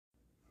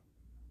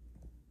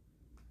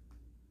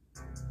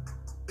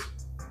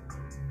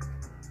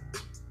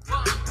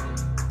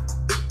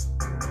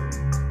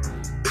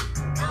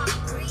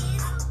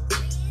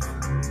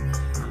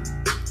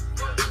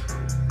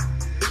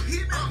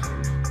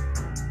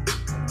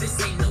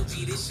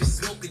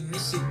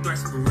this shit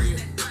threats for real.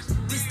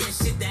 This that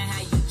shit that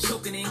had you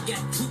choking and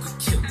got you could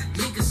kill.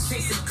 Niggas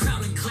chasing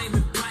clout and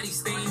claiming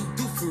bodies they ain't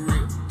do for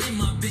real. And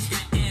my bitch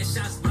got ass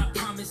shots, but I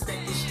promise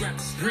that this strap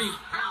is real.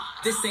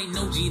 This ain't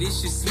no G,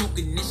 this shit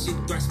smoking, this shit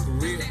threats for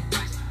real.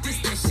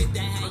 This that shit that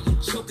had you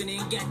choking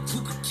and got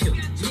you could kill.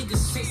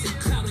 Niggas chasing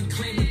clout and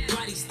claiming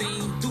bodies they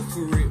ain't do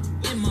for real.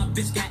 And my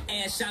bitch got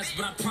ass shots,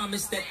 but I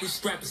promise that this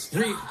strap is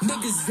real.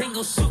 Niggas ain't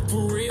gon' shoot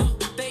for real,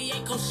 they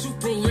ain't gon' shoot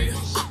for real.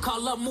 I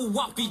call up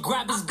Milwaukee,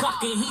 grab his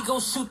Glock and he gon'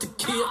 shoot to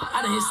kill.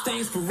 I done hit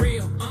stains for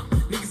real,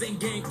 niggas ain't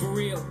gang for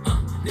real.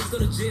 Niggas go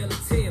to jail and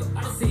tell.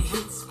 I done seen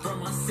hits from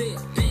my cell.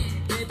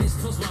 Bad bitch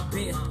close my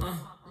bed.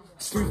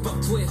 Scream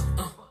fuck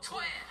 12.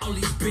 All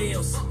these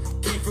bills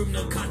came from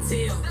the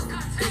cartel.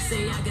 They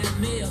say I got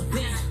mail,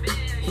 man.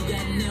 Who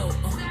got nailed?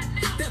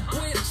 That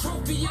boy a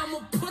trophy, I'ma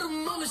put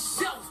him on the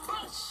shelf.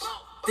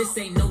 This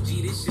ain't no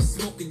G, this shit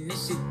smoking,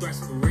 this shit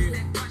threats for real.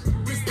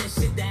 This that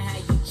shit that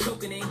had you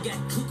choking and got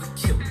you could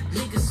kill.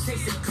 Niggas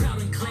chasing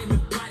clout and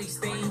claiming bodies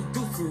they ain't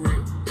do for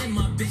real. And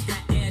my bitch got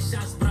ass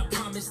shots, but I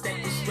promise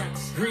that this strap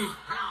is real.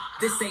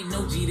 This ain't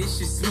no G, this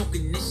shit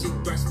smoking, this shit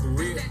threats for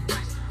real.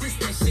 This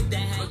that shit that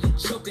had you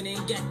choking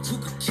and got you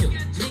could kill.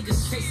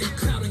 Niggas chasing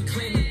clout and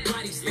claiming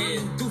bodies they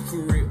ain't do for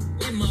real.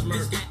 And my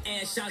bitch got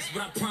ass shots,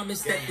 but I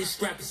promise that this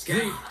strap is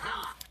real.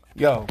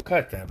 Yo,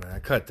 cut that,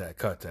 man. Cut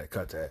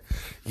that.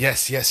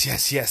 Yes.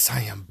 I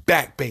am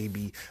back,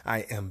 baby.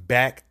 I am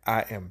back.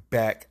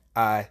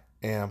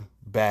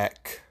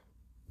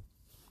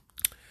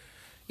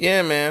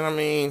 Yeah, man. I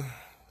mean,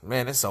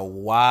 man, it's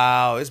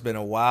been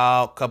a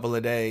wild couple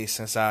of days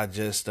since I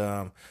just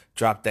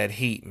dropped that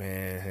heat,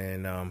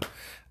 man. And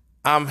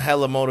I'm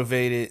hella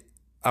motivated.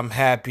 I'm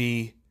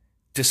happy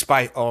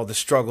despite all the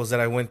struggles that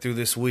I went through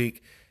this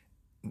week.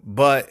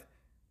 But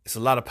it's a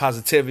lot of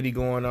positivity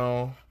going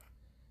on.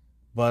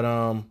 But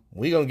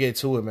we gonna get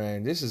to it,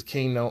 man. This is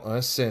Kingknown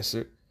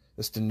Uncensored.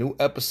 It's the new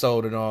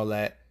episode and all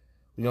that.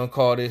 We gonna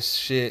call this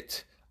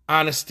shit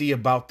Honesty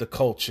About the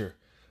Culture.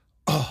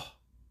 Oh,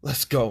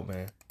 let's go,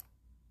 man.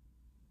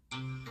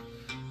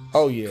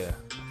 Oh yeah.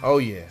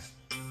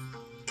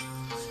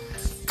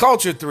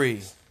 Culture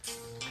 3.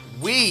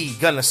 We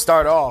gonna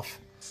start off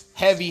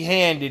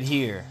heavy-handed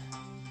here.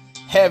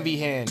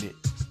 Heavy-handed.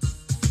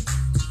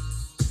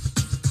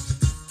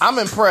 I'm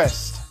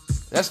impressed.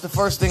 That's the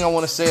first thing I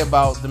want to say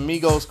about the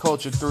Migos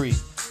Culture 3.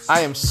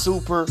 I am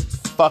super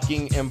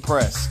fucking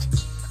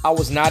impressed. I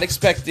was not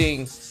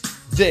expecting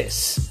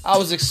this. I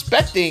was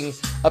expecting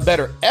a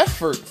better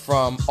effort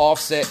from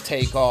Offset,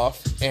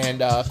 Takeoff,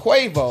 and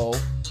Quavo,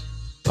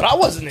 but I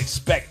wasn't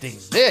expecting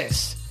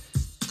this.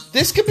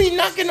 This could be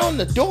knocking on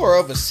the door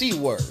of a C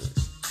word.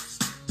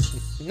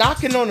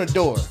 Knocking on the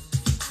door.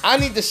 I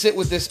need to sit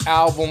with this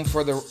album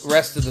for the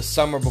rest of the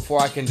summer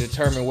before I can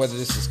determine whether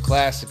this is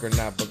classic or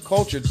not. But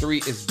Culture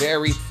 3 is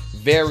very,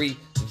 very,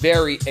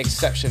 very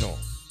exceptional.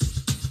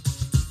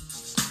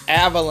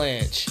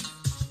 Avalanche.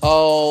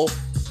 Oh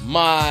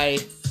my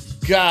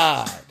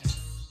God.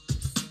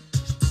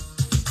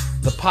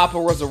 The Papa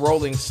was a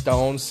Rolling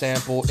Stone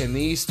sample, and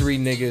these three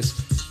niggas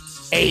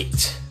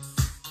ate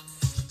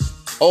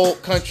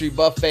Old Country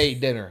Buffet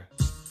dinner.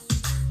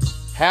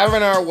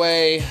 Having Our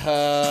Way,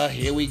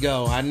 here we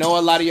go. I know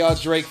a lot of y'all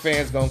Drake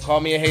fans gonna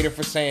call me a hater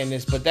for saying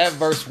this, but that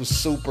verse was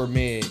super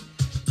mid.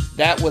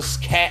 That was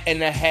Cat in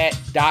the Hat,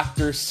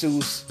 Dr.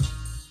 Seuss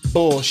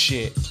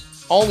bullshit.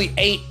 Only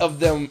 8 of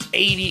them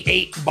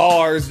 88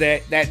 bars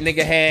that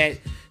nigga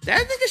had.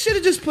 That nigga should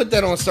have just put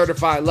that on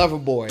Certified Lover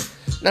Boy.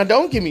 Now,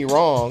 don't get me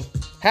wrong.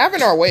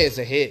 Having Our Way is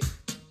a hit.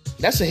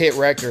 That's a hit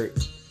record.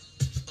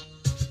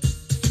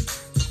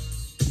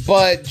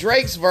 But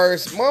Drake's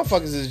verse,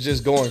 motherfuckers is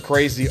just going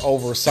crazy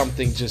over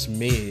something just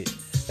mid.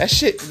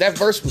 That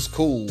verse was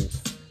cool,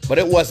 but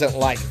it wasn't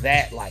like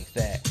that.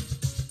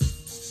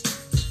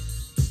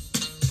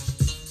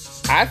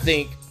 I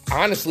think,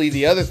 honestly,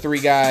 the other 3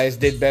 guys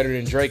did better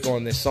than Drake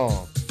on this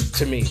song,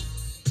 to me.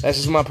 That's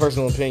just my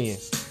personal opinion.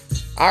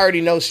 I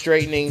already know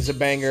Straightening's a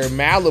banger.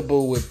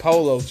 Malibu with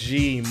Polo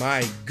G,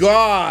 my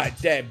God,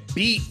 that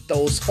beat,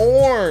 those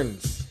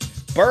horns.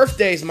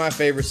 Birthday's my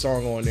favorite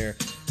song on there.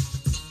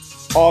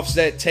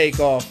 Offset,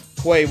 Takeoff,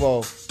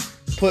 Quavo,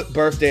 put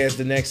Birthday as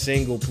the next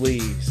single,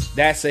 please.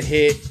 That's a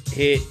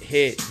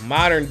hit.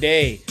 Modern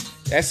Day,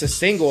 that's a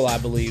single, I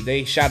believe.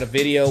 They shot a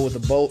video with a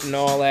boat and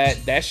all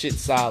that. That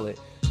shit's solid.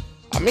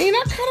 I mean,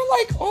 I kind of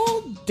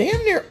like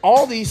damn near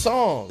all these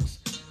songs.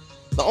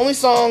 The only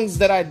songs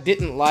that I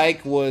didn't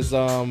like was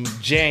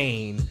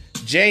Jane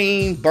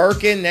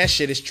Birkin. That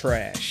shit is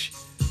trash.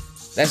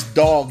 That's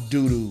dog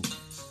doo-doo.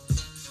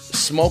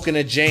 Smoking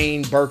a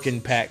Jane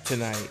Birkin pack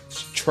tonight.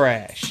 It's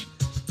trash.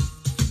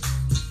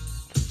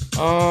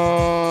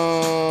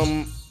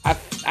 I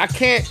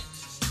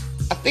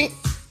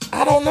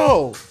don't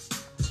know.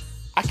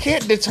 I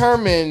can't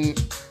determine,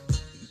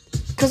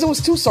 because it was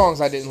 2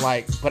 songs I didn't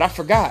like, but I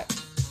forgot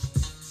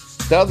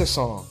the other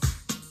song.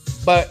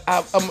 But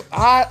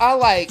I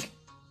like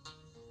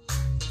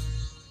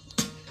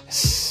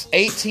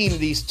 18 of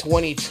these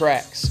 20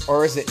 tracks,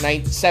 or is it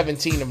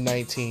 17 of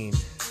 19?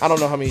 I don't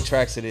know how many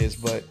tracks it is,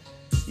 but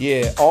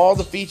Yeah, all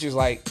the features.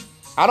 Like,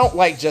 I don't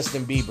like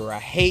Justin Bieber. I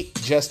hate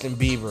Justin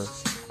Bieber.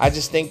 I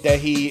just think that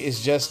he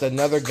is just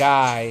another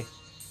guy.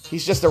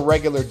 He's just a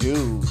regular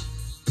dude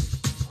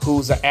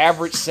who's an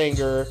average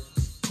singer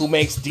who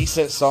makes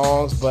decent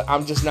songs, but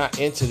I'm just not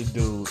into the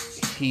dude.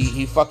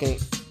 He fucking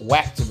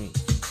whacked to me.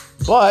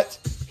 But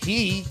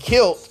he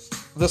killed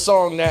the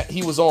song that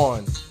he was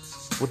on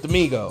with the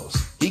Migos.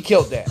 He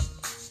killed that.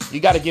 You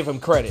got to give him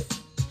credit.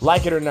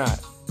 Like it or not.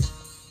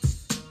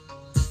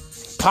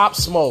 Pop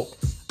Smoke.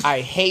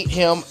 I hate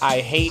him. I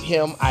hate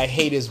him. I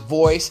hate his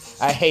voice.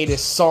 I hate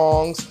his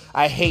songs.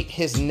 I hate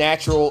his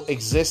natural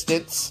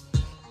existence.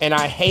 And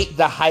I hate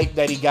the hype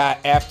that he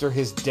got after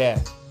his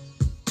death.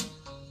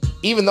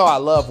 Even though I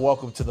love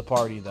Welcome to the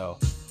Party, though.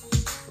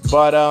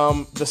 But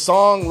the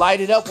song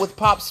Light It Up with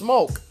Pop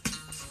Smoke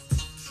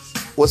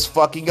was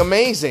fucking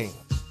amazing.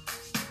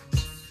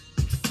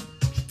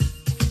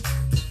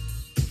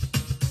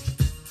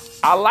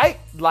 I like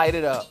Light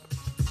It Up.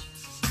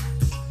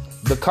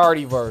 The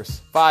Cardi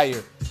verse.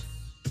 Fire.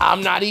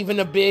 I'm not even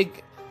a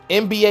big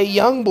NBA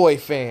Youngboy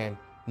fan.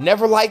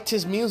 Never liked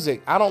his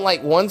music. I don't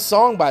like one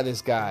song by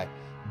this guy.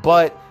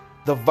 But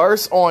the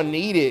verse on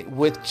Need It,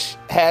 which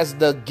has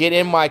the Get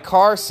In My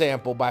Car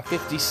sample by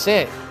 50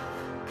 Cent.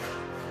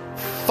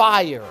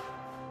 Fire.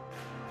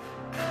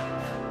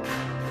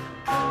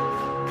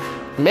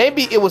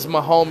 Maybe it was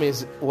My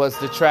Homies was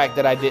the track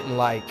that I didn't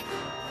like.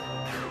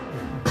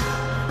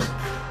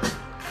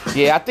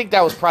 Yeah, I think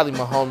that was probably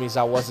My Homies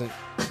I wasn't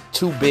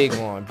too big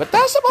on. But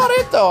that's about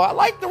it, though. I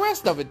like the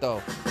rest of it,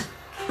 though.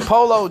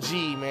 Polo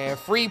G, man.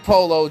 Free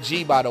Polo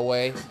G, by the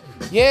way.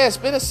 Yeah, it's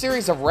been a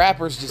series of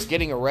rappers just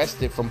getting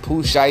arrested, from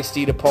Pooh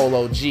Shiesty to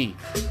Polo G.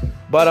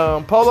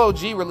 But Polo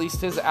G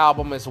released his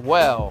album as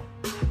well.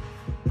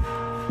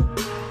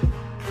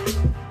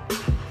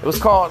 It was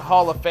called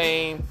Hall of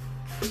Fame.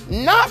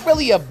 Not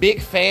really a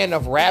big fan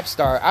of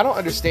Rapstar. I don't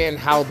understand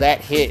how that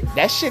hit.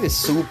 That shit is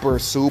super,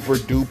 super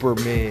duper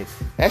mid.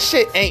 That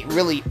shit ain't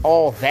really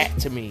all that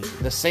to me,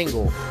 the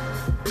single.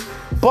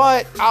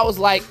 But I was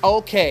like,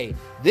 okay,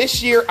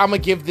 this year I'm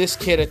going to give this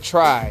kid a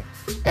try.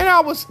 And I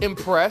was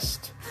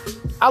impressed.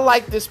 I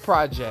like this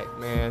project,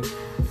 man.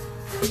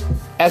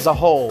 As a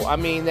whole. I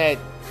mean, that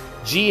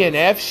G and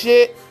F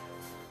shit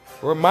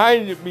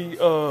reminded me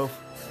of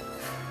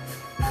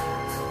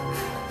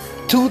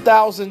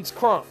 2000s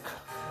Crunk.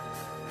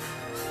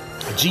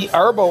 G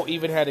Herbo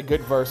even had a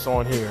good verse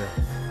on here.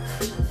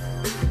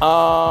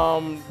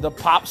 The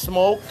Pop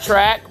Smoke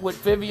track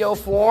with Fivio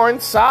Foreign,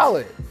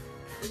 solid.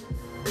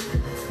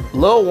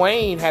 Lil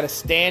Wayne had a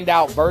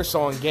standout verse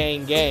on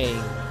Gang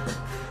Gang.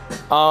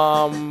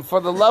 For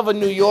the Love of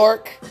New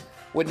York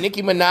with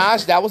Nicki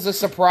Minaj, that was a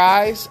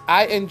surprise.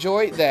 I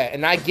enjoyed that,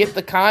 and I get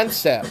the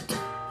concept.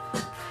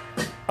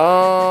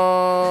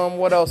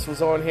 What else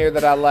was on here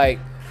that I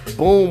liked?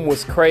 Boom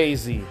was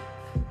crazy.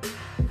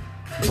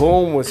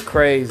 Boom was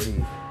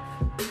crazy.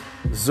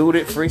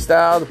 Zooted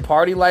Freestyle, the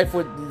Party Life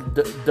with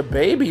the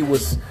Baby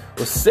was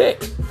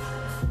sick.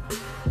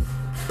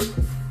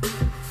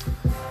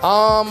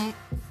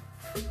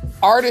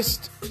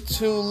 Artist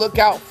to look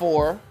out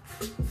for.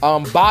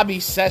 Bobby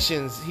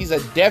Sessions. He's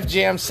a Def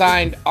Jam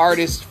signed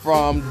artist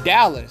from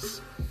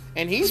Dallas.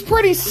 And he's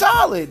pretty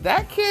solid.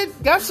 That kid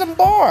got some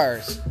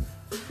bars.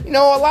 You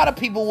know, a lot of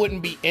people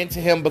wouldn't be into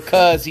him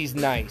because he's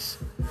nice.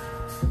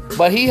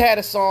 But he had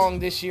a song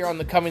this year on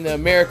the Coming to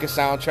America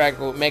soundtrack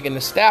with Megan Thee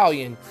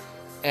Stallion.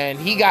 And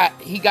he got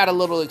a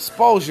little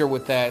exposure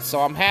with that.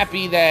 So I'm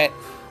happy that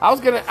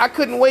I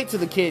couldn't wait till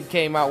the kid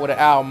came out with an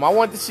album. I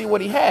wanted to see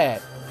what he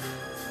had.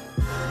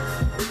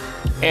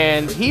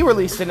 And he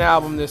released an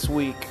album this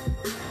week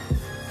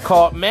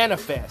called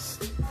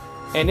Manifest.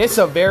 And it's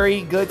a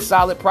very good,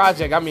 solid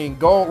project. I mean,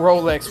 Gold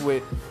Rolex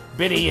with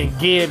Benny and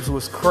Gibbs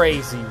was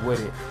crazy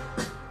with it.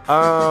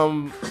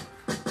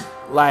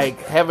 Like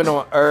Heaven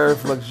on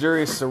Earth,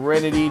 Luxurious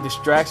Serenity,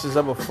 Distractions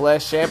of a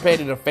Flesh,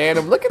 Champagne and the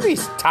Phantom. Look at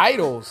these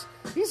titles.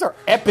 These are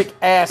epic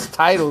ass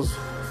titles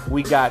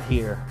we got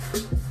here.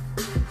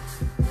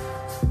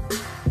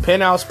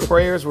 Penthouse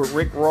Prayers with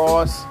Rick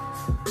Ross.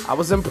 I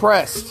was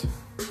impressed.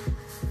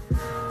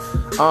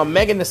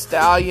 Megan Thee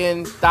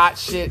Stallion, Thought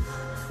Shit.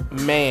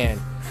 Man,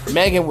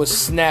 Megan was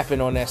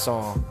snapping on that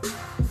song.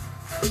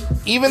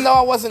 Even though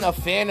I wasn't a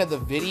fan of the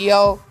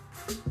video,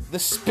 the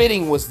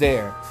spitting was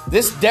there.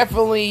 This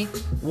definitely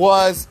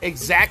was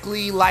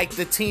exactly like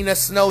the Tina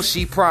Snow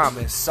she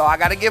promised. So I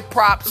gotta give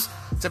props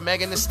to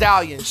Megan Thee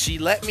Stallion. She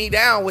let me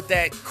down with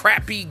that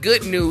crappy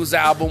Good News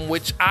album,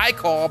 which I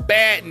call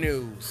bad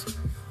news.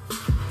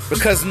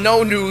 Because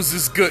no news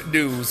is good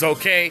news,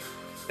 okay?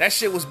 That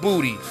shit was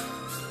booty.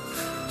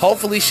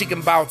 Hopefully she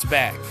can bounce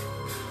back.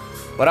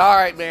 But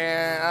alright,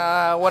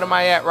 man. What am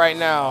I at right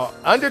now?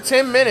 Under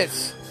 10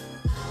 minutes.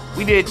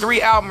 We did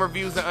 3 album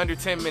reviews in under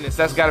 10 minutes.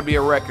 That's got to be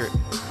a record.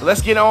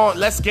 Let's get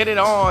it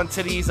on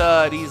to these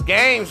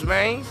games,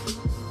 man.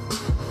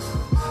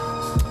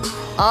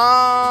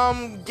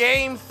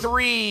 Game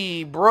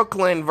 3,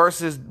 Brooklyn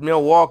versus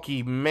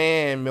Milwaukee.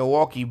 Man,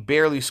 Milwaukee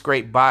barely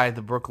scraped by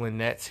the Brooklyn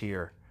Nets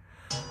here.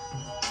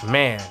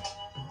 Man,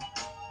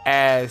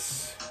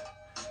 as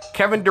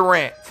Kevin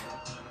Durant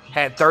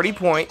had 30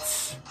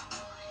 points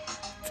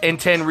and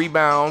 10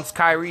 rebounds.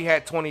 Kyrie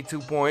had 22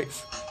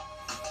 points.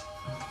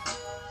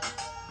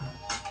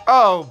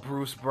 Oh,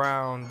 Bruce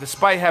Brown.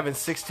 Despite having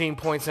 16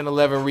 points and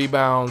 11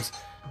 rebounds,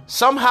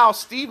 somehow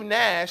Steve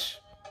Nash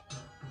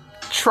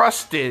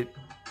trusted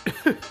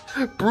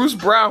Bruce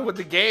Brown with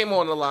the game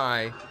on the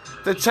line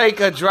to take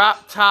a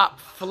drop-top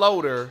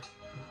floater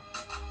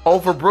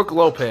over Brook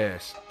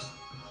Lopez.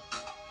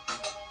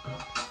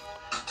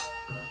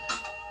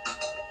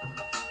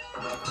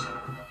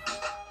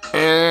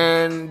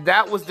 And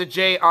that was the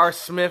J.R.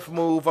 Smith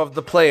move of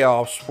the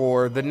playoffs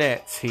for the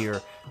Nets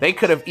here. They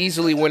could have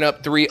easily went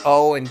up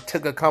 3-0 and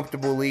took a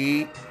comfortable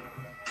lead.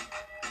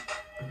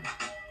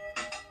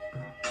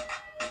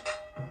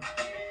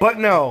 But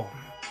no.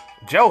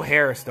 Joe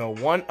Harris, though,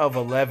 1 of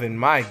 11.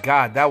 My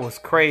God, that was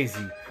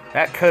crazy.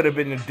 That could have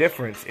been the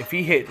difference. If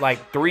he hit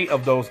like 3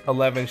 of those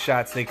 11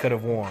 shots, they could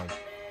have won.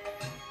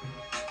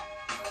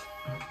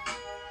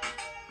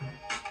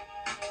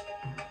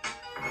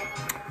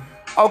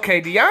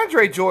 Okay,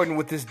 DeAndre Jordan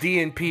with this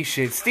DNP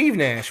shit. Steve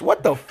Nash,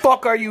 what the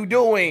fuck are you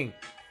doing?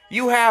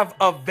 You have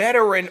a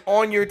veteran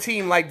on your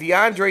team like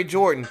DeAndre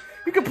Jordan.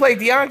 You can play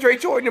DeAndre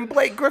Jordan and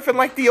Blake Griffin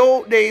like the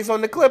old days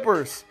on the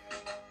Clippers.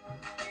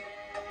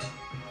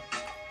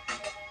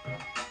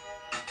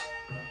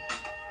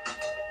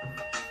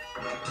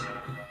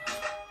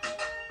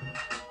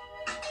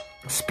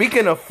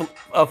 Speaking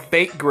of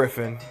fake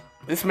Griffin,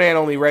 this man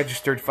only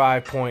registered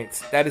 5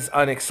 points. That is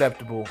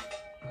unacceptable.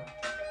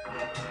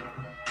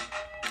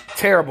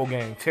 Terrible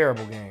game.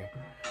 Terrible game.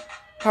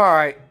 All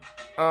right.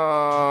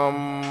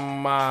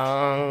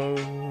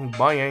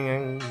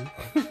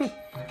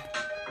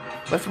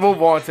 Let's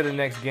move on to the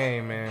next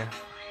game, man.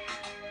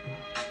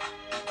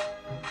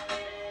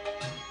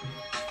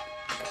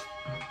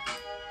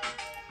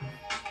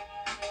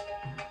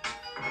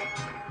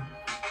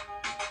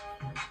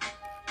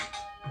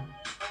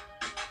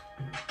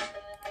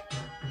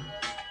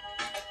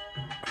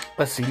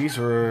 Let's see, this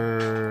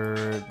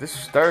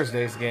was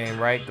Thursday's game,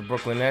 right? The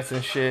Brooklyn Nets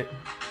and shit.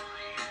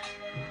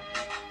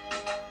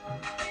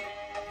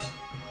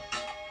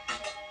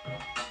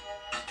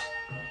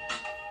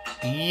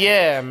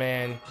 Yeah,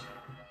 man.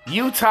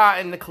 Utah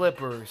and the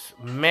Clippers.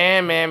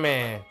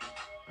 Man.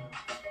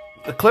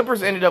 The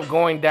Clippers ended up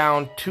going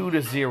down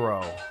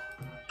 2-0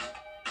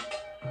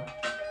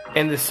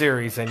 in the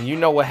series. And you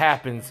know what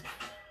happens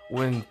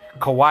when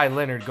Kawhi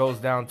Leonard goes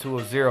down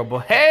 2-0.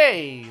 But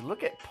hey,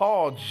 look at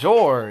Paul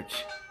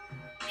George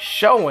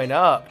showing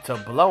up to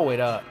blow it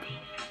up.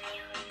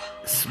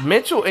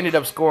 Mitchell ended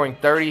up scoring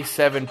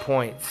 37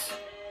 points.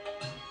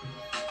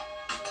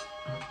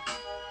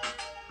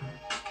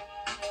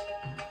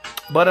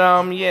 But,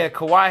 yeah,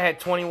 Kawhi had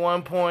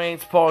 21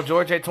 points. Paul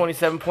George had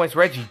 27 points.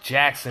 Reggie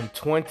Jackson,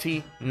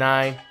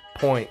 29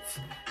 points.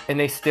 And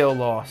they still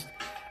lost.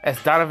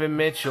 As Donovan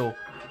Mitchell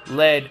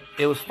led,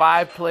 it was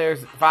 5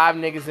 players, 5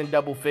 niggas in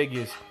double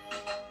figures.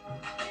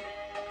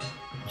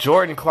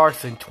 Jordan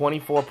Clarkson,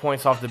 24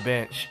 points off the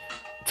bench.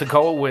 To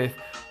go with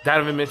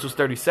Donovan Mitchell's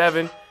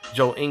 37,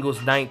 Joe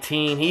Ingles,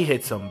 19. He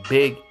hit some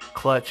big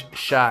clutch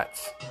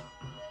shots.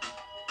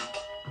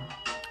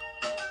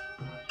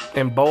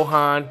 And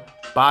Bojan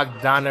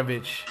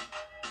Bogdanović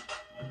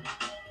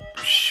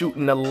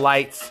shooting the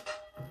lights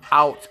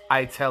out,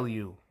 I tell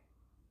you.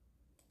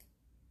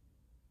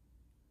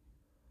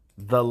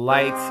 The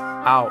lights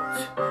out.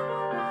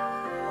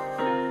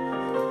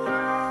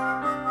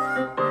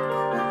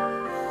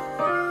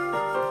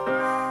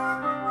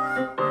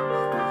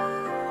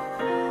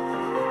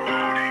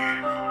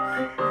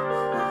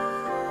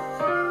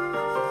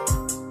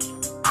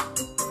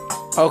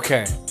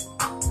 Okay.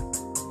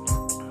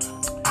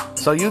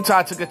 So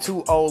Utah took a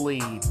 2-0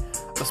 lead.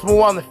 Let's move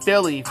on to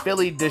Philly.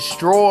 Philly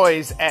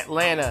destroys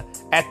Atlanta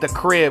at the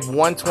crib,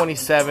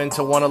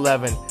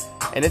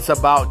 127-111. And it's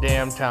about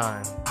damn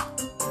time.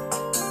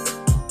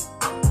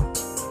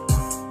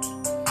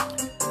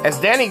 As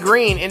Danny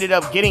Green ended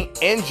up getting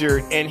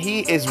injured, and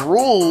he is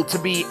ruled to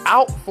be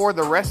out for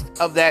the rest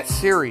of that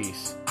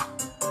series.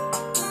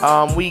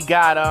 We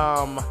got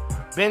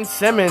Ben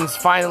Simmons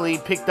finally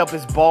picked up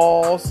his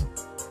balls.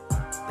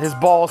 His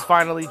balls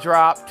finally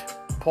dropped.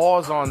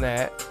 Pause on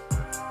that.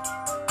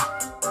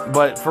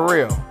 But for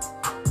real,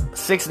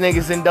 6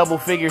 niggas in double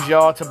figures,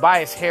 y'all.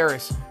 Tobias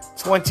Harris,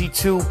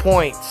 22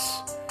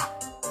 points.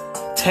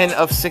 10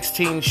 of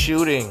 16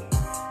 shooting.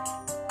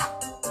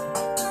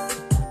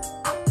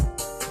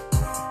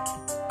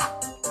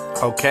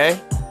 Okay.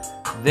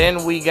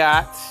 Then we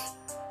got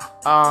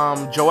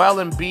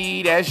Joel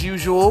Embiid, as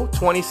usual.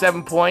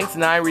 27 points,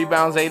 9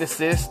 rebounds, 8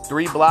 assists,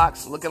 3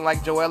 blocks. Looking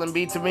like Joel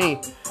Embiid to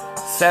me.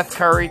 Seth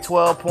Curry,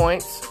 12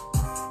 points.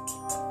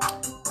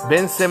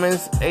 Ben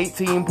Simmons,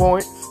 18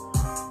 points.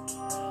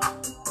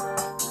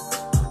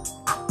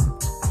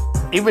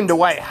 Even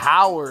Dwight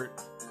Howard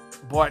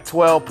brought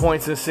 12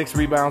 points and 6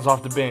 rebounds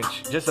off the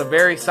bench. Just a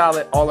very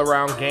solid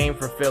all-around game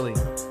for Philly.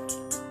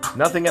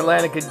 Nothing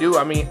Atlanta could do.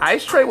 I mean,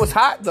 Ice Trae was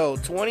hot, though.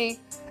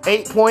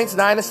 28 points,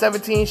 9 of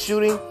 17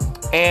 shooting.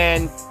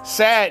 And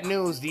sad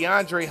news,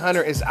 DeAndre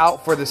Hunter is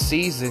out for the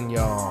season,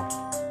 y'all.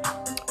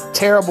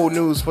 Terrible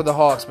news for the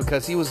Hawks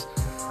because he was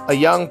a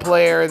young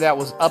player that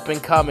was up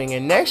and coming.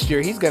 And next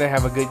year, he's going to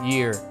have a good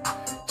year.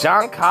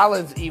 John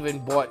Collins even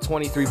brought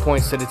 23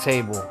 points to the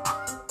table.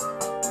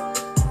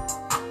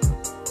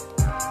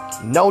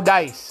 No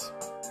dice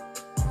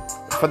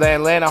for the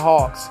Atlanta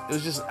Hawks. It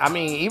was just,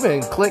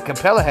 even Clint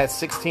Capella had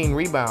 16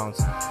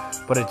 rebounds.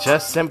 But it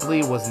just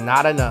simply was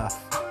not enough.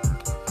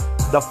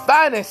 The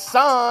finest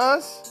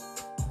sons,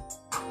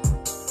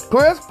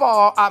 Chris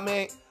Paul,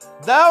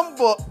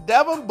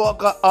 Devin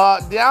Booker,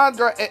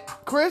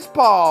 Chris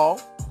Paul,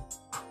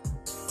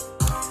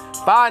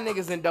 5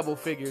 niggas in double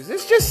figures.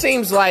 This just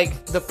seems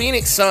like the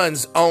Phoenix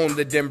Suns own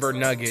the Denver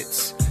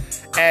Nuggets,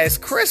 as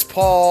Chris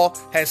Paul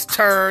has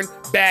turned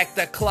back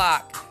the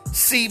clock.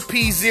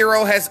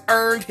 CP0 has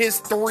earned his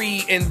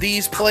 3 in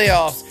these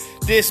playoffs.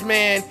 This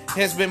man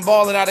has been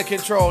balling out of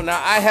control.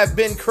 Now, I have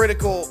been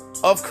critical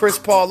of Chris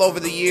Paul over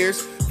the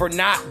years for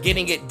not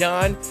getting it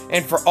done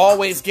and for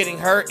always getting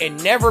hurt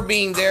and never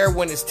being there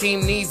when his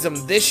team needs him.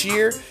 This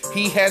year,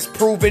 he has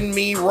proven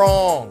me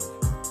wrong.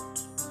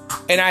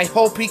 And I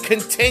hope he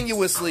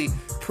continuously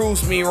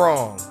proves me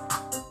wrong.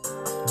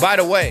 By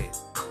the way,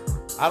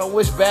 I don't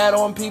wish bad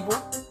on people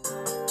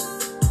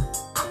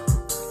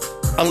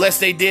unless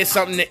they did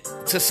something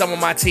to some of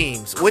my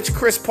teams, which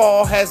Chris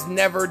Paul has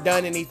never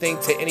done anything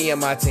to any of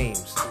my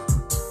teams.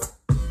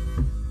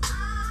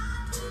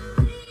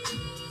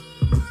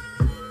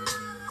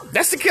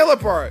 That's the killer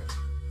part.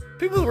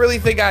 People really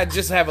think I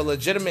just have a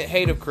legitimate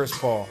hate of Chris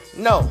Paul.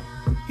 No,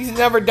 he's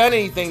never done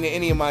anything to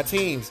any of my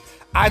teams.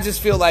 I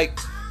just feel like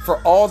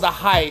for all the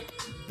hype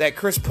that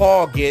Chris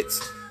Paul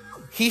gets,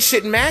 he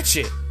should match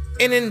it.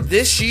 And in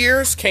this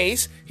year's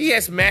case, he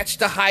has matched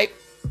the hype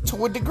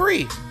to a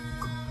degree.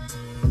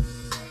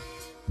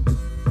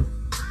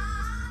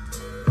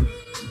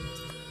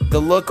 The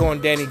look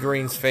on Danny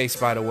Green's face,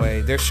 by the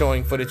way. They're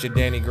showing footage of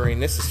Danny Green.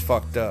 This is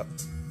fucked up.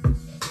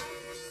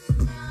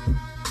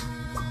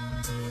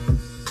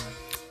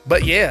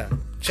 But yeah,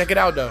 check it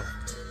out though.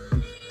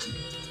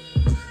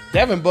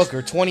 Devin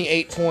Booker,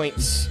 28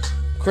 points.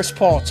 Chris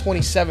Paul,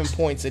 27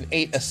 points and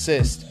 8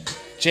 assists.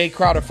 Jay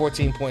Crowder,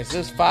 14 points.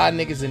 There's 5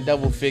 niggas in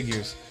double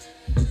figures.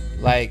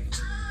 Like,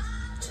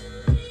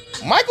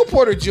 Michael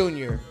Porter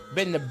Jr.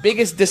 been the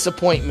biggest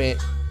disappointment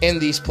in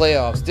these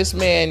playoffs. This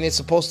man is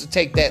supposed to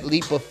take that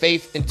leap of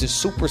faith into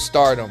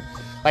superstardom.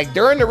 Like,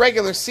 during the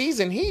regular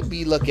season, he'd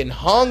be looking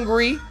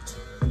hungry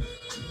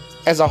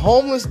as a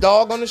homeless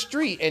dog on the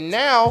street. And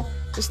now,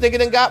 this nigga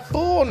done got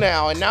full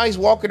now. And now he's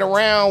walking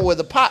around with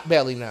a pot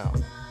belly now.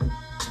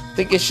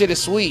 Thinking shit is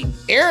sweet.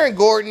 Aaron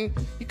Gordon,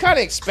 you kind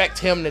of expect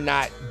him to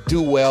not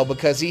do well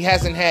because he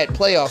hasn't had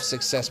playoff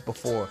success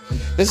before.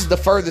 This is the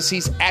furthest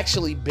he's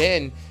actually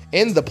been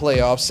in the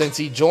playoffs since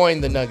he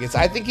joined the Nuggets.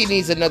 I think he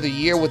needs another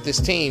year with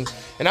this team,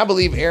 and I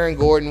believe Aaron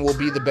Gordon will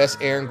be the best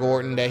Aaron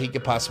Gordon that he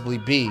could possibly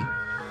be.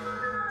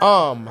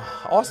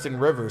 Austin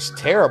Rivers,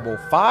 terrible.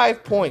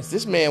 5 points.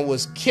 This man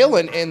was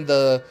killing in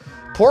the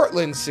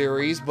Portland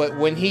series, but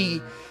when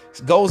he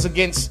goes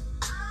against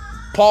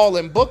Paul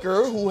and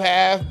Booker, who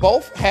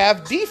both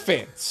have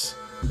defense,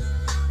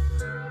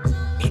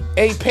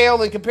 a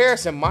pale in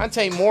comparison.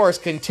 Monte Morris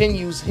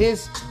continues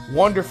his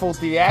wonderful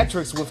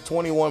theatrics with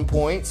 21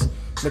 points.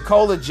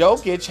 Nikola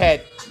Jokic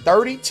had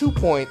 32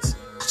 points,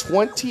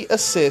 20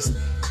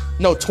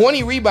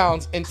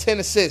 rebounds, and 10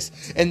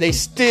 assists, and they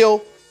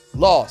still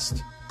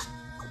lost.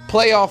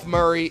 Playoff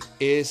Murray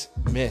is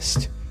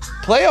missed.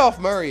 Playoff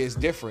Murray is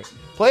different.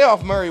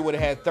 Playoff Murray would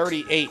have had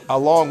 38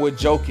 along with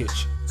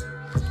Jokic,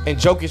 and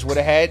Jokic would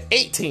have had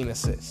 18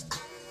 assists.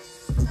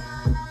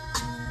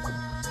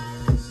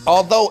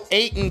 Although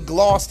Ayton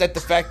glossed at the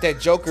fact that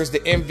Joker's the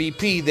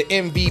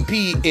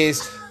MVP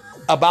is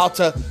about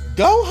to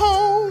go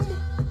home.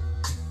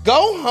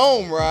 Go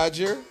home,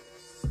 Roger.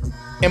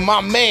 And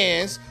my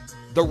man's,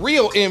 the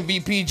real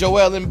MVP,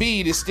 Joel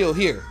Embiid, is still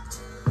here.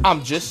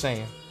 I'm just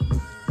saying.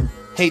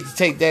 Hate to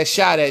take that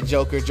shot at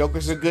Joker.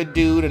 Joker's a good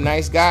dude, a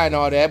nice guy and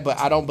all that, but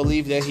I don't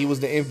believe that he was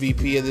the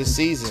MVP of this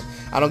season.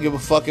 I don't give a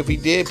fuck if he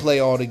did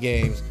play all the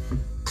games.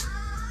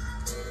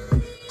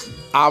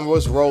 I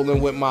was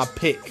rolling with my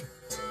pick.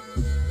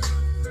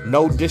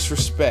 No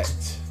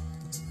disrespect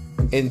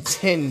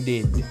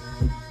intended.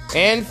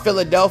 And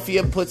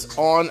Philadelphia puts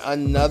on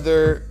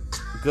another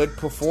good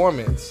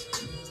performance.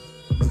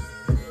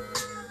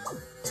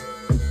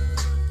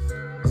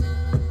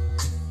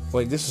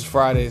 Wait, this is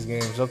Friday's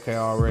games. Okay,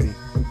 already.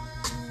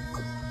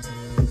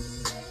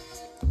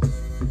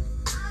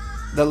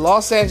 The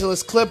Los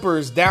Angeles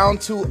Clippers down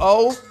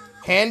 2-0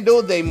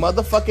 handled their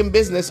motherfucking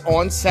business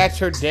on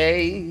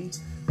Saturday.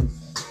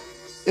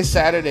 It's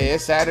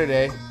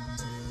Saturday.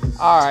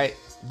 All right.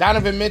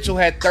 Donovan Mitchell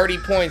had 30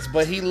 points,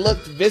 but he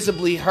looked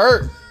visibly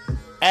hurt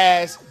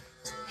as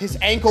his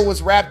ankle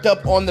was wrapped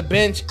up on the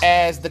bench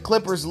as the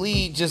Clippers'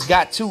 lead just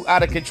got too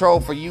out of control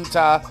for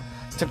Utah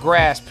to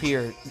grasp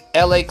here.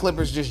 LA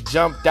Clippers just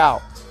jumped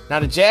out. Now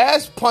the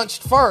Jazz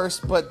punched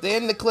first, but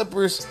then the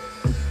Clippers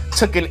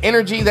took an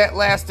energy that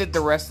lasted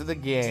the rest of the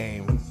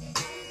game.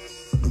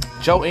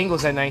 Joe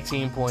Ingles had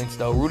 19 points,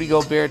 though. Rudy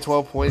Gobert,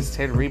 12 points,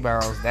 10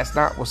 rebounds. That's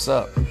not what's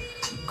up.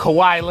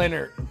 Kawhi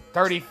Leonard,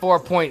 34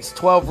 points,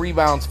 12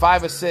 rebounds,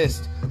 5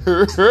 assists.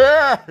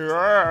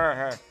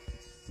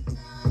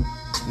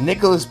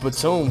 Nicholas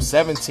Batum,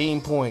 17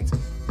 points.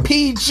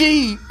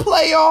 PG,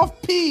 playoff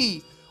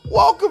P.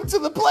 Welcome to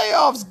the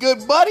playoffs,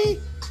 good buddy.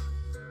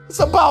 It's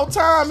about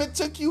time. It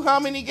took you how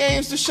many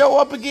games to show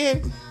up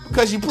again?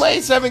 Because you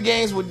played 7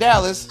 games with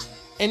Dallas,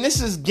 and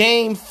this is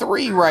game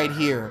 3 right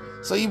here.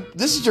 So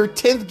this is your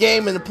 10th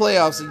game in the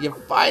playoffs, and you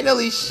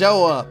finally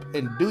show up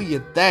and do your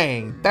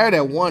thing.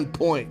 31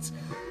 points.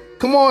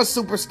 Come on,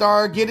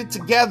 superstar, get it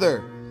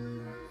together.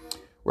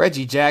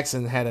 Reggie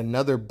Jackson had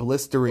another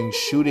blistering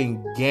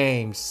shooting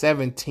game.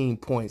 17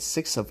 points,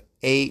 6 of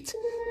 8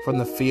 from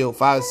the field,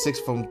 5 of 6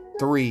 from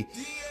 3.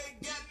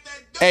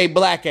 Hey,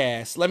 black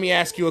ass, let me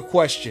ask you a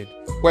question.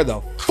 Where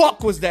the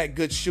fuck was that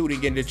good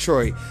shooting in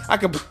Detroit? I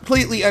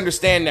completely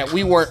understand that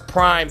we weren't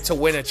primed to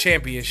win a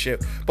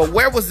championship, but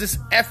where was this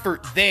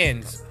effort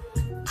then?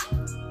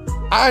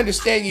 I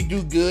understand you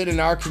do good in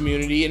our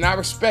community, and I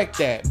respect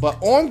that, but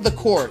on the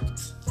court,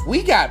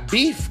 we got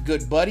beef,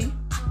 good buddy.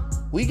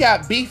 We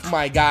got beef,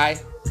 my guy.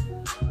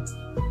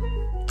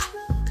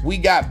 We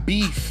got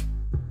beef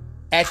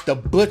at the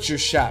butcher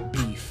shop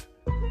beef.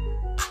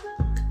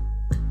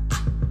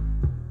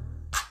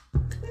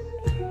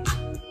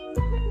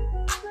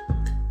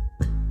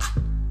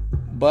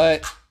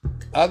 But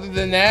other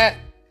than that,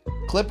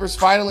 Clippers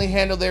finally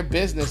handle their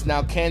business.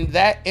 Now, can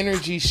that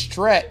energy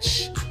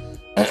stretch?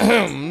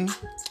 Can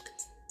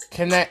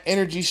that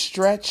energy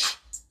stretch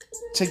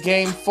to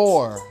game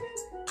 4?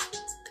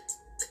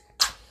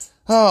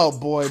 Oh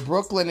boy,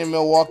 Brooklyn and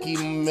Milwaukee.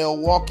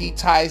 Milwaukee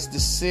ties the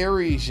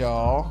series,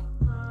 y'all.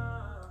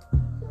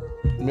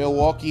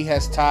 Milwaukee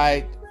has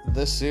tied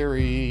the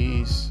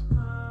series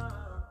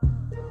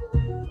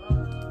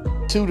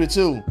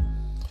 2-2.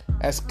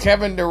 As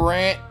Kevin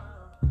Durant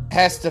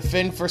has to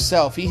fend for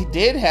self. He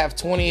did have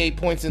 28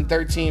 points and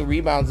 13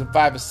 rebounds and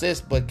 5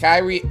 assists, but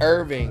Kyrie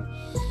Irving,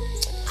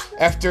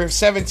 after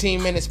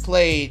 17 minutes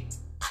played,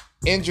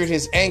 injured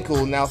his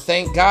ankle. Now,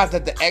 thank God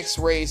that the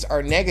x-rays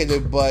are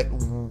negative, but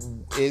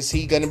is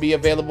he going to be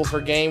available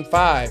for game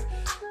 5?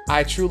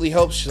 I truly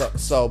hope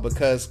so,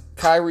 because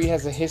Kyrie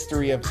has a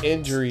history of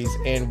injuries,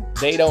 and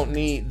they don't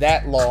need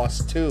that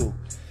loss too.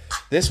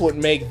 This would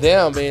make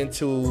them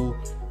into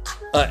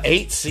an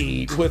 8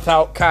 seed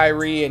without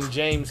Kyrie and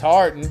James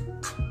Harden.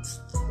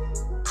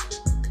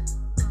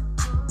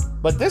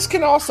 But this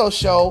can also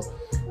show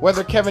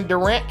whether Kevin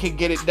Durant can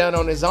get it done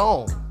on his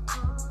own.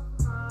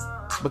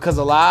 Because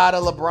a lot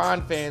of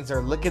LeBron fans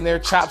are licking their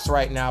chops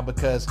right now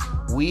because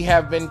we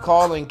have been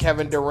calling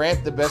Kevin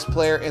Durant the best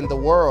player in the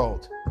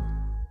world.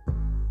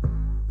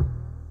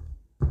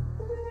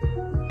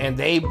 And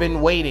they've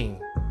been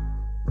waiting.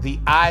 The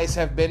eyes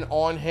have been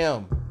on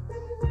him.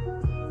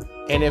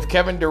 And if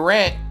Kevin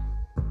Durant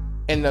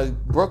and the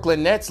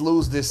Brooklyn Nets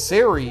lose this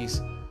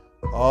series,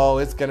 oh,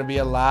 it's going to be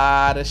a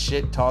lot of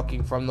shit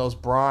talking from those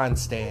Bron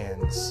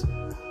stands.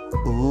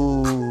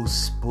 Ooh,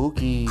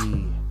 spooky.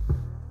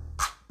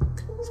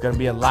 It's going to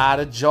be a lot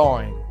of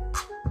jawing.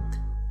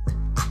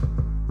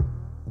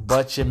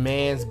 But your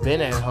man's been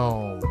at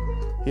home.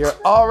 You're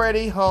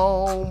already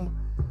home.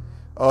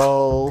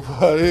 Oh,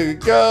 where did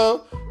it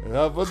go? And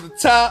up at the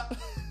top.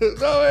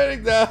 Nowhere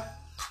to go.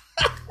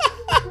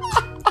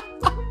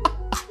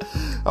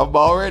 I'm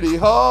already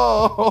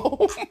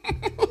home.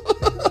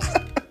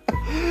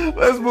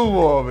 Let's move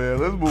on, man.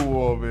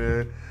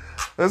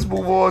 Let's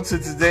move on to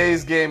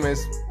today's game.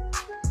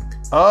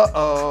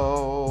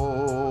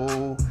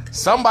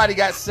 Somebody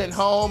got sent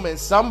home and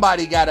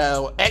somebody got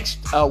a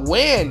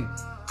win.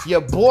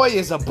 Your boy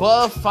is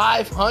above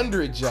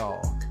 500,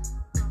 y'all.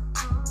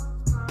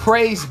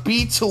 Praise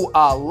be to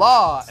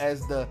Allah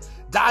as the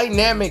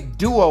dynamic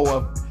duo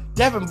of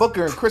Devin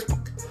Booker and Chris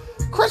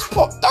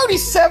Paul.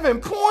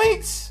 37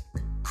 points.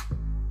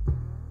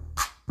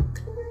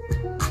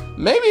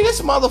 Maybe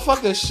this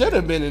motherfucker should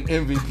have been an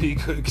MVP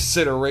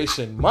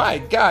consideration. My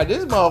God,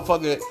 this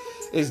motherfucker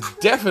is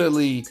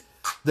definitely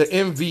the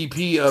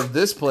MVP of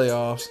this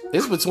playoffs.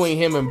 It's between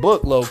him and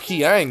Book, low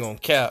key. I ain't gonna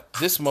cap.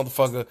 This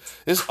motherfucker,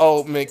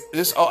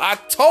 I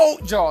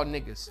told y'all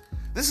niggas.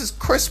 This is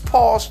Chris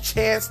Paul's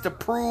chance to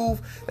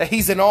prove that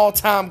he's an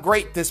all-time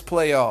great this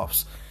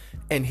playoffs.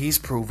 And he's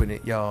proving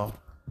it, y'all.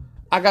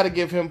 I gotta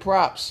give him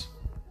props.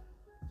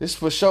 This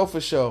for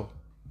show.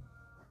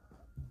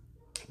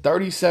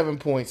 37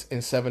 points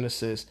and 7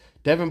 assists.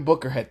 Devin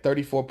Booker had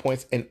 34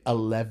 points and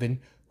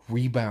 11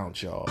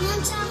 rebounds, y'all.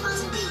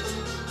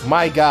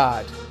 My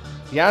God.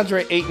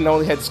 DeAndre Ayton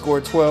only had to score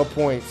 12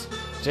 points.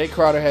 Jay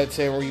Crowder had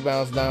 10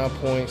 rebounds, 9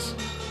 points.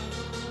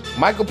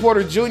 Michael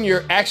Porter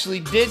Jr.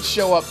 actually did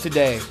show up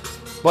today.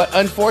 But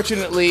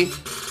unfortunately,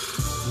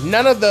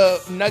 none of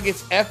the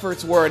Nuggets'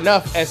 efforts were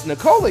enough as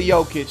Nikola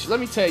Jokic, let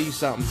me tell you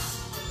something.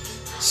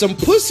 Some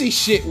pussy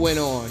shit went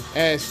on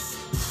as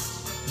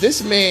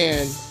this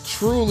man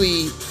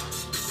truly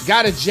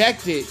got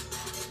ejected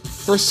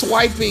for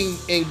swiping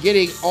and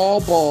getting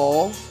all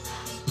ball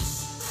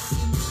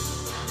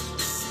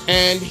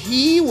And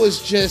he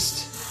was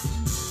just,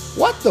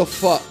 what the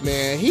fuck,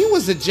 man? He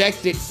was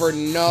ejected for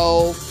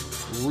no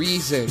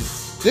reason.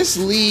 This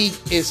league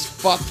is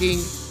fucking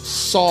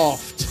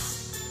soft.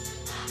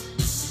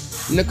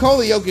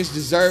 Nikola Jokic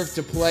deserved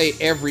to play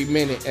every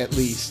minute at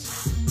least.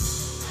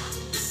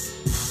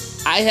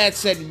 I had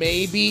said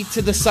maybe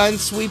to the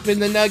Suns sweeping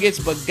the Nuggets,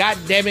 but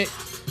goddammit,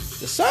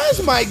 the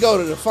Suns might go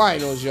to the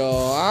finals,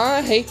 y'all.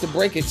 I hate to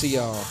break it to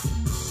y'all.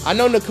 I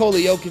know Nikola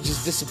Jokic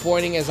is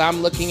disappointing as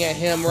I'm looking at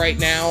him right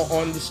now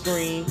on the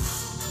screen.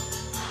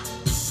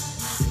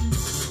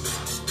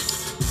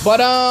 But,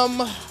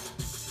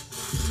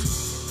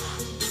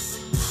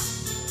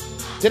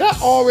 did I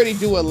already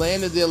do a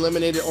land of the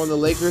eliminated on the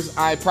Lakers?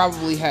 I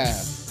probably have.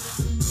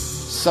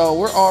 So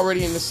we're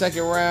already in the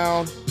second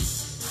round.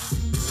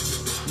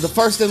 The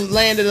first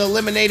land of the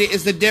eliminated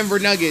is the Denver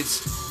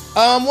Nuggets.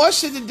 What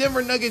should the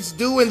Denver Nuggets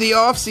do in the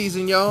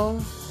offseason, y'all?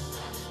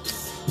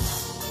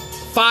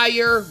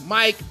 Fire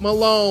Mike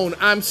Malone.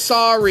 I'm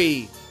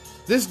sorry.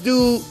 This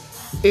dude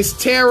is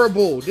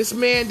terrible. This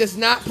man does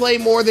not play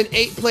more than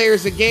 8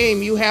 players a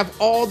game. You have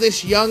all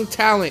this young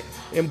talent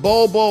in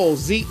Bobo,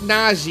 Zeke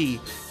Naji.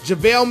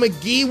 JaVale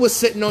McGee was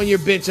sitting on your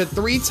bench, a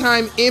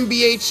 3-time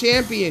NBA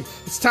champion.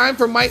 It's time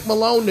for Mike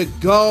Malone to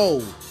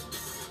go.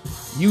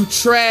 You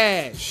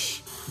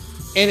trash.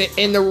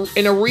 And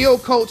a real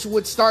coach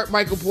would start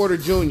Michael Porter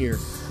Jr.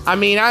 I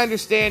mean, I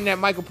understand that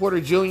Michael Porter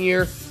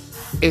Jr.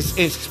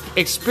 is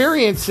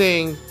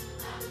experiencing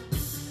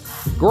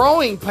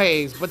growing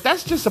pains, but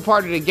that's just a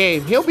part of the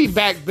game. He'll be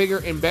back bigger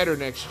and better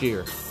next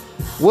year.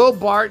 Will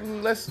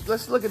Barton,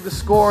 let's look at the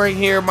scoring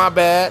here. My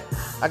bad.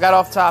 I got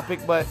off topic,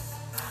 but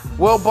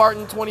Will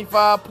Barton,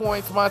 25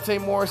 points. Monte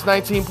Morris,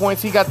 19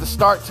 points. He got the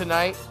start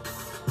tonight.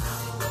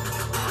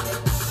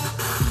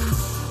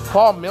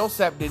 Paul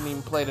Millsap didn't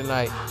even play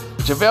tonight.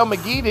 JaVale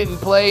McGee didn't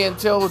play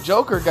until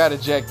Joker got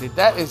ejected.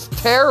 That is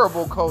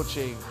terrible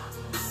coaching.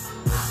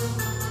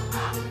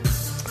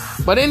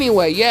 But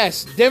anyway,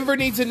 yes, Denver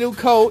needs a new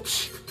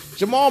coach.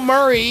 Jamal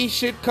Murray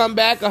should come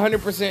back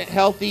 100%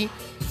 healthy.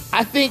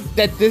 I think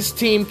that this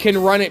team can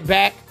run it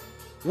back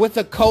with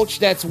a coach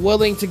that's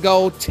willing to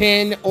go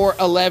 10 or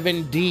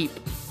 11 deep.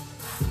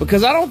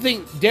 Because I don't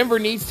think Denver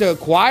needs to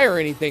acquire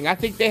anything. I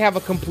think they have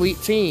a complete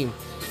team.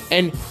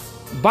 And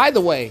by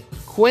the way,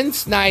 Quinn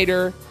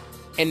Snyder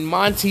and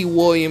Monty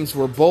Williams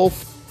were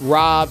both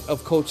robbed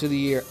of Coach of the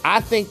Year.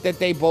 I think that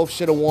they both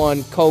should have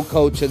won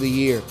Co-Coach of the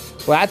Year.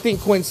 But I think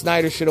Quinn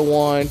Snyder should have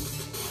won.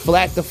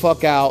 Flat the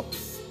fuck out.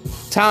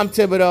 Tom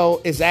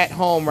Thibodeau is at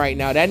home right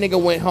now. That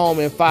nigga went home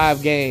in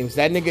 5 games.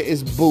 That nigga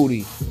is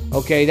booty.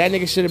 Okay, that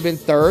nigga should have been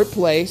 3rd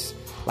place,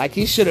 like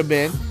he should have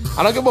been.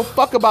 I don't give a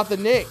fuck about the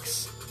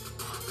Knicks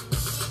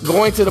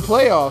going to the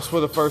playoffs for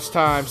the first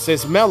time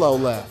since Melo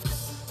left.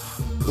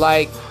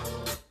 Like,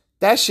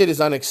 that shit is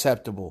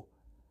unacceptable.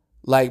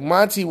 Like,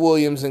 Monty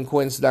Williams and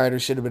Quinn Snyder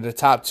should have been the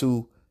top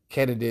 2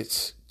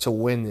 candidates to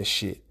win this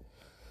shit.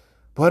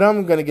 But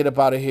I'm going to get up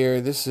out of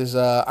here. This is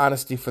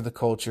Honesty for the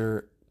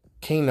Culture.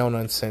 Kingknown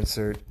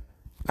Uncensored.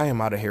 I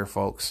am out of here,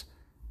 folks.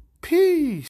 Peace.